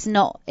say that this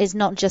is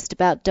not just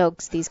about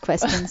dogs, these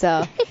questions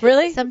are.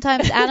 Really?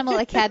 Sometimes Animal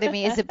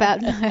Academy is about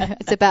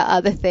it's about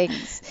other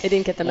things. They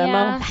didn't get the memo?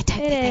 Yeah, I don't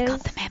think they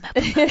got the memo,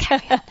 but we'll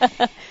carry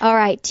on. All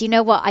right. Do you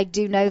know what? I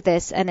do know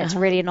this, and it's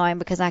really annoying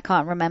because I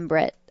can't remember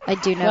it. I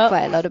do know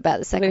quite a lot about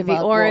the Second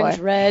World War. Orange,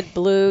 red,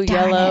 blue,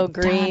 yellow,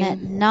 green. Darn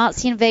it.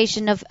 Nazi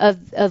invasion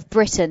of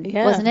Britain,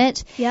 wasn't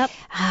it? Yep.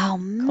 Oh,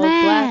 Cold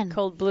man. black,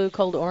 cold blue,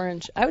 cold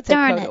orange. I would say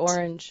Darn code it.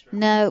 orange.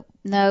 No,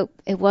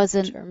 it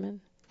wasn't. German.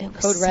 It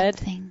was Code red.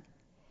 something.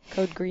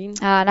 Code green?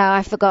 No,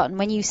 I've forgotten.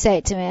 When you say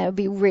it to me, it would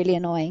be really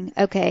annoying.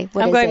 Okay,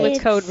 what I'm is going it?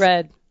 with code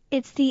red.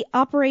 It's the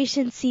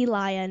Operation Sea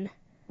Lion.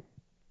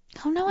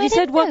 Oh, no, I You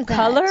didn't said what know that.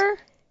 color?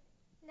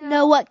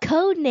 No, what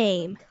code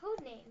name?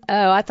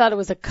 Oh, I thought it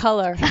was a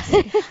color. I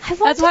wondered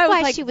That's why I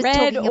was like she was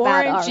red, talking about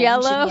orange, orange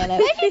yellow. and yellow.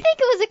 Why do you think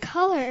it was a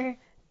color?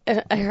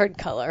 I heard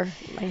color.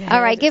 in my head.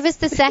 All right, give us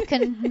the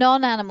second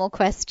non-animal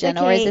question,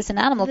 or is Okay, this an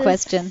animal this-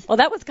 question? Well,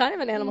 that was kind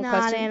of an animal Not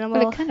question. animal.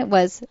 Well, it kind of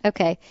was.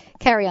 Okay,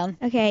 carry on.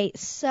 Okay,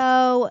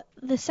 so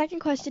the second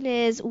question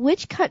is,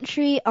 which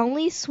country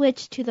only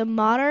switched to the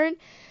modern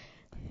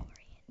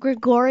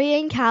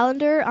Gregorian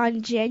calendar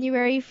on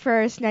January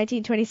 1st,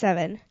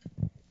 1927?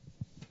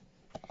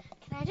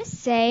 Can I just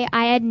say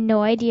I had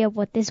no idea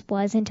what this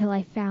was until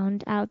I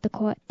found out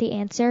the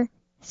answer.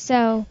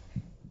 So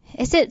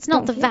Is it? It's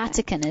not the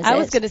Vatican, is it? I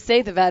was going to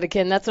say the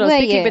Vatican. That's what I was Were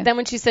thinking. you? But then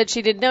when she said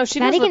she didn't know, she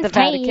knows what Vatican's the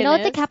Vatican tiny. You know what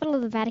is. the capital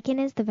of the Vatican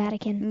is? The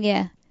Vatican.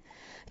 Yeah.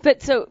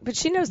 But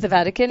she knows the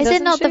Vatican. Is it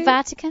doesn't not the she?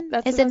 Vatican?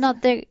 That's Is what it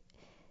not the?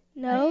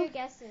 No?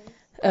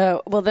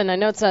 Well, then I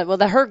know it's not. Well,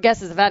 her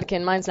guess is the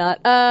Vatican. Mine's not.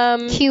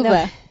 Cuba.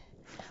 No.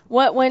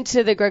 What went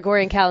to the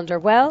Gregorian calendar?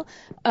 Well,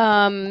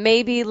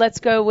 maybe let's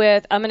go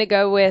with. I'm going to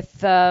go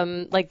with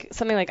like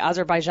something like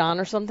Azerbaijan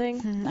or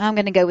something. I'm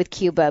going to go with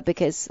Cuba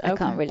because I Okay.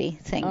 can't really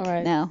think All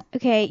right. now.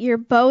 Okay, you're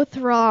both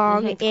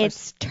wrong. Mhm, of course.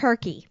 It's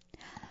Turkey.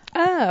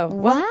 Oh,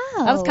 well,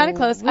 Wow. I was kind of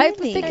close. I was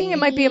Really? thinking it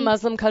might be a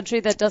Muslim country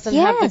that doesn't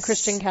have the Yes.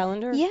 Christian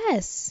calendar.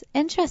 Yes, I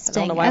interesting.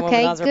 don't know why I went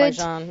Okay, with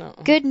Azerbaijan. No.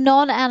 good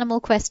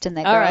non-animal question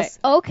there, All girls.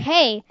 right.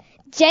 Okay.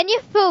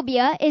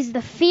 Geniophobia is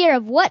the fear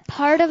of what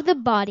part of the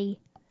body?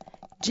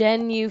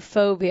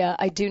 Geniophobia.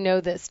 I do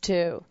know this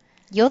too.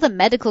 You're the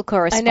medical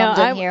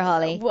correspondent here,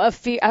 Holly.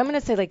 I'm going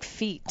to say like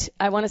feet.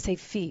 I want to say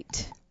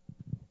feet.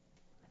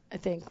 I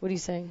think. What are you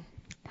saying?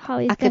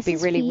 Holly's I could guess be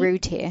is really feet.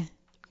 rude here.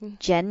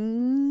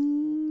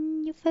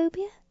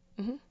 Geniophobia?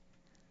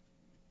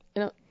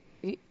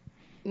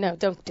 No,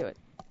 don't do it.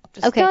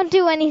 Okay. Don't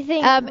do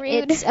anything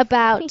rude. It's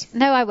about.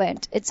 No, I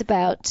won't. It's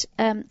about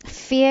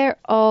fear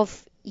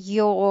of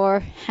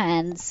your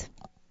hands.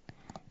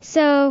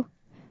 So,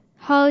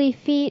 Holly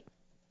feet,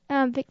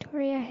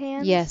 Victoria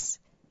hands. Yes.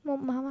 Well,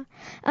 mama.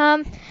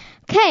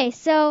 Okay,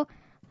 so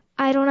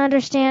I don't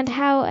understand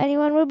how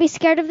anyone would be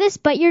scared of this,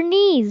 but your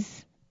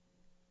knees.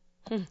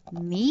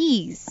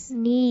 Knees.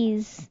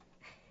 Knees.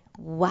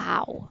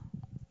 Wow.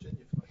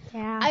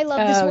 Yeah. I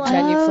love this one.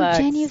 Genuflect.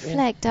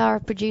 Genuflect. Our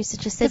producer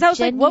just said Because I was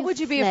like, what would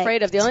you be genuflect.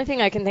 afraid of? The only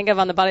thing I can think of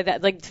on the body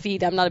that, like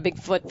feet, I'm not a big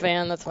foot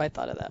fan. That's why I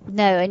thought of that.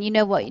 No, and you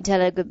know what? You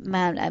tell a good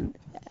man.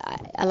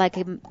 I like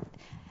him.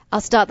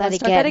 I'll start that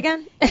Start that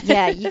again?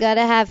 Yeah, you got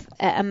to have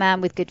a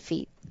man with good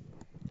feet.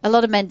 A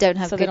lot of men don't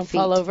have So good they don't feet.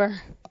 fall over.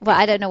 Well,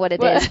 I don't know what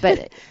it is,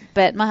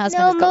 but my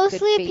husband No, has got good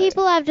mostly feet.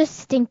 people have just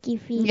stinky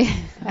feet.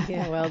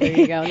 Yeah, well, there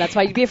you go. And that's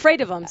why you'd be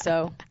afraid of them.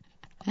 So,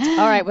 all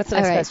right, what's the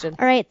next All right. question?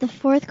 All right, the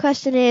fourth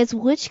question is,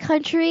 which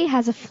country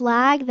has a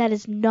flag that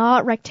is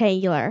not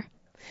rectangular?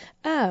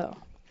 Oh,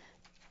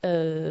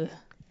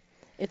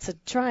 it's a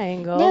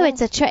triangle. No,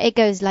 it's it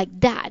goes like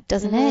that,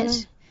 doesn't Mhm.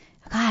 it?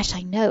 Gosh,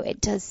 I know it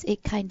does.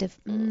 It kind of.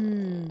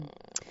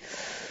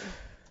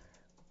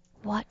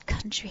 What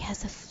country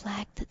has a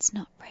flag that's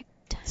not rectangular?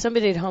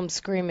 Somebody at home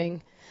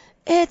screaming,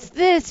 "It's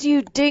this,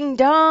 you ding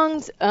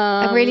dongs!"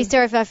 I'm really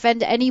sorry if I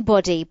offend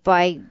anybody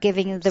by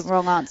giving the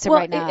wrong answer Well,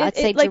 right now. it- I'd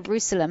say like-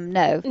 Jerusalem.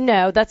 No,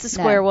 No, that's a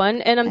square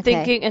one, and I'm Okay.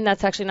 thinking, and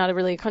that's actually not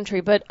really a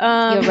country, but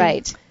you're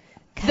right.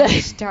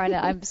 Gosh darn it,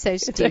 I'm so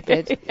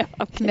stupid. Yeah,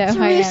 okay. No, I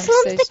am so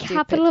Jerusalem's the stupid.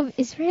 capital of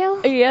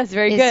Israel. Yes,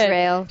 very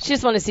Israel. good. She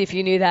just want to see if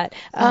you knew that.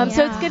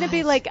 So it's going to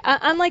be like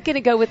I'm like going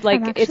to go with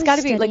I'm like it's actually got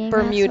to be like studying that, so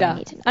I Bermuda.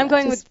 need to know I'm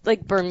going that. with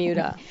like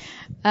Bermuda.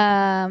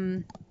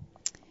 Um,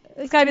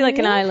 It's got to be like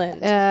an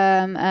island.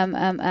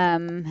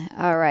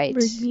 all right.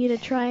 Bermuda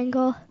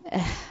Triangle.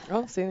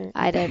 Oh, see there.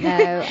 I don't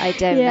know. I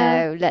don't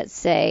Yeah. know. Let's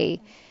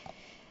say.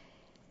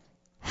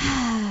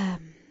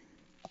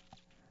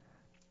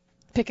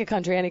 Pick a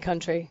country, any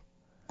country.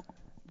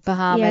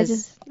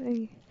 Bahamas.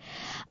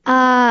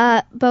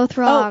 Both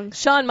wrong. Oh,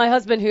 Sean, my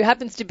husband, who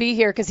happens to be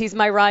here because he's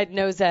my ride,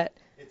 knows that.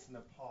 It's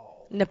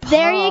Nepal. Nepal.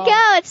 There you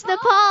go. It's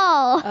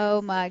Nepal.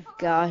 Oh my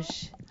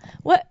gosh.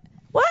 What?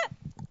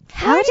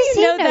 How do does you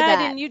he know know that?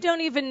 that? And you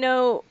don't even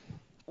know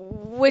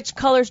which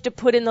colors to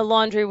put in the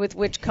laundry with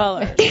which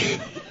colors.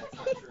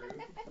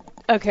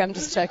 Okay, I'm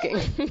just checking.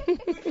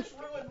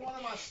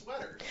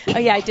 Oh,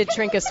 yeah, I did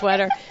shrink a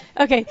sweater.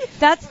 Okay,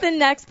 that's the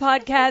next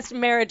podcast,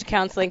 marriage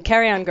counseling.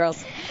 Carry on,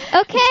 girls.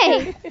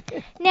 Okay.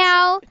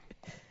 Now,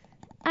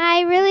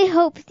 I really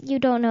hope you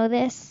don't know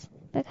this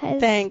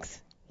because Thanks.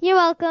 you're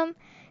welcome.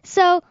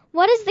 So,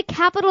 what is the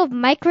capital of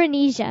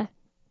Micronesia?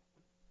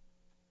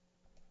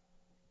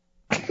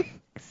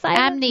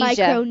 Amnesia.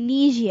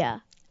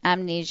 Micronesia.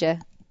 Amnesia.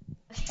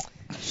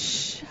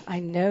 I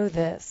know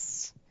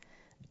this.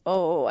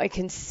 Oh, I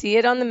can see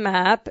it on the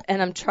map,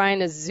 and I'm trying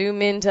to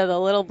zoom into the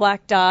little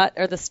black dot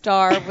or the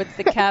star with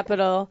the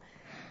capital.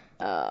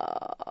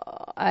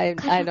 I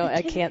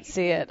can't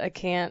see it. I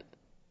can't.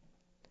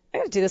 I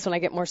gotta do this when I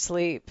get more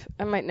sleep.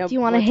 I might know. Do you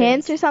want a more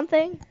hint things. or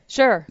something?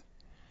 Sure.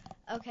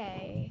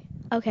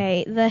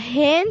 Okay, the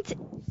hint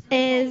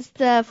is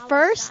the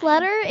first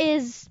letter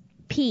is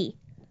P.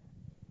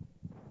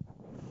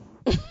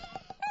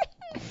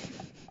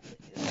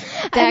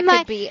 That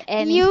could be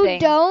anything. You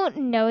don't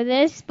know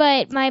this,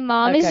 but my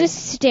mom is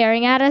just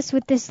staring at us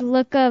with this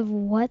look of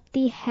what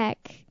the heck.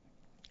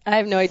 I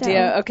have no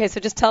idea. Okay, so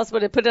just tell us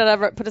what it put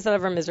us out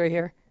of our misery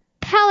here.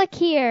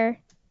 Palikir,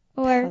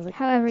 or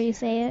however you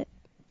say it.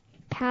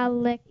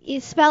 You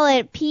spell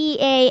it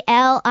Palikir.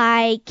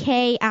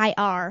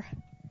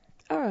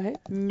 All right.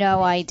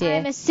 No idea.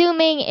 I'm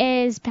assuming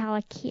is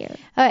Palikir.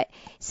 All right.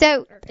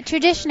 So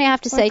traditionally, I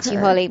have to say to you,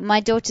 Holly, my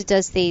daughter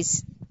does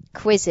these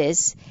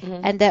quizzes,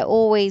 and they're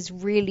always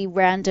really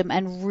random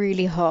and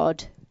really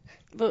hard.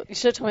 Well, you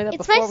should have told me that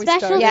before we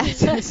started.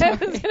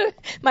 Yeah.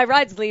 My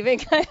ride's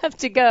leaving. I have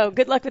to go.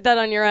 Good luck with that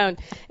on your own.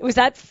 Was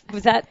that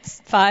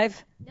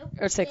 5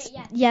 or 6?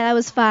 Yeah, that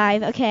was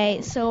 5.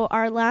 Okay, so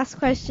our last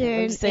question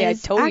is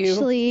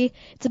actually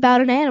it's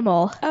about an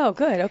animal. Oh,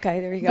 good. Okay,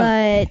 there you go.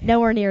 But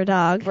nowhere near a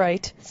dog.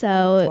 Right. So,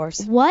 of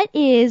course. What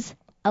is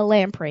a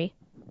lamprey?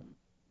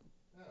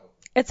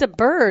 It's a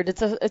bird.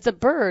 It's a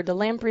bird. A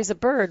lamprey's a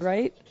bird,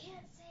 right?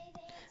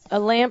 A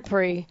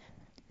lamprey.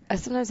 I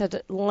sometimes have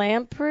to.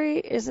 Lamprey,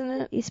 isn't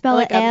it? You spell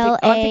it L-A-M-P-R-E-Y.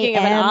 I'm thinking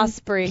of an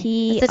osprey.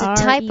 Is it a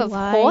type of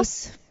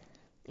horse?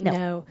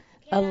 No.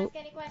 Can't ask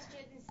any questions.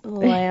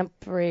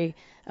 Lamprey.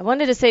 I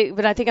wanted to say,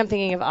 but I think I'm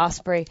thinking of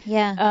osprey.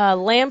 Yeah.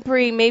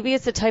 Lamprey. Maybe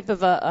it's a type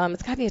of a.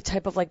 It's got to be a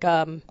type of like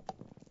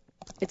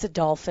it's a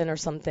dolphin or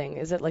something.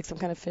 Is it like some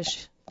kind of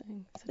fish?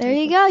 There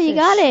you go. You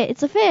got it.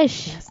 It's a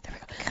fish. Yes, there we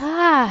go.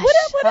 Gosh,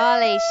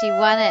 Holly, she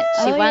won it.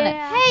 She won it.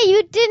 Hey,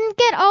 you didn't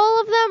get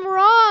all of them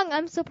wrong.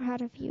 I'm so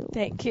proud of you.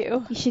 Thank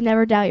you. You should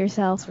never doubt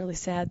yourself. It's really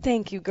sad.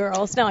 Thank you,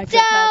 girls. Now I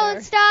feel better.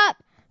 Don't stop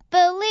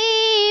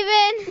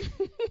believing.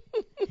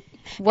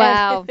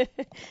 Wow.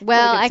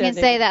 Well, I can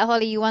say that,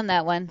 Holly, you won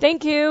that one.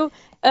 Thank you.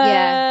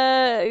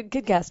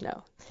 Good guess,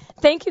 no.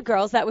 Thank you,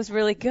 girls. That was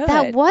really good.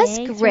 That was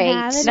great.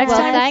 Next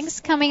time.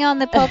 Thanks for coming on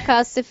the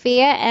podcast,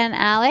 Sophia and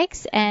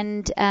Alex,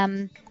 and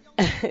I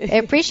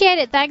appreciate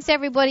it. Thanks,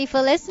 everybody,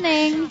 for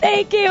listening.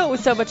 Thank you. It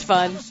was so much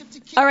fun.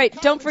 All right,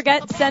 don't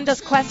forget, send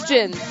us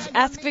questions.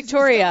 Ask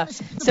Victoria.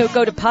 So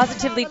go to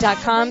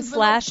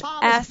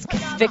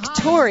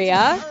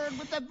positively.com/askvictoria.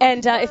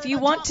 And if you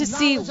want to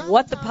see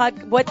what the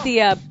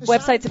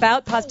website's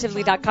about,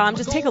 positively.com,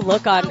 just take a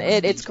look on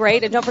it. It's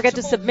great. And don't forget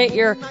to submit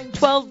your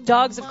 12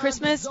 Dogs of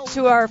Christmas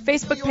to our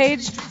Facebook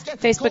page,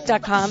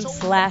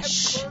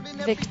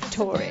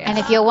 facebook.com/Victoria. And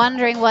if you're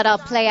wondering what our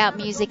play-out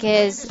music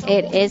is,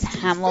 it is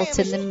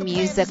Hamilton the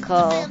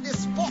Musical.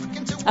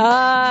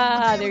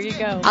 Ah, there you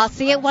go. I'll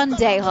see it one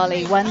day,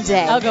 Holly, one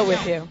day. I'll go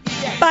with you.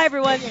 Bye,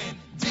 everyone.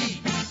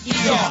 We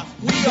are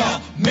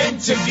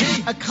meant to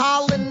be a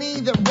colony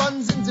that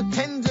runs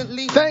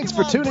independently. Thanks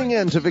for tuning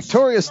in to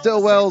Victoria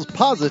Stilwell's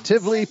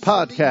Positively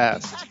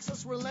Podcast.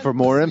 For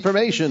more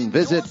information,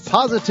 visit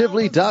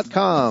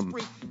positively.com.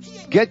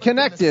 Get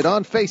connected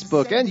on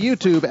Facebook and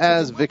YouTube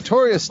as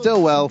Victoria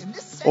Stilwell,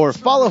 or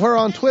follow her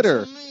on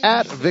Twitter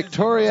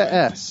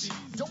 @VictoriaS.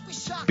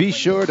 Be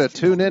sure to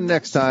tune in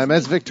next time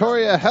as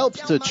Victoria helps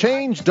to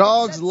change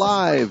dogs'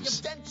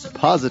 lives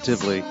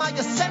positively.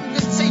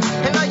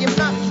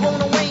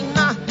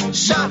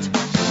 Shot.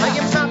 I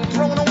am not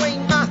thrown away,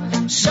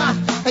 shot.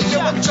 Hey, yo,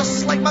 I'm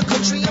just like my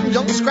country. I'm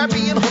young,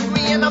 scrappy, and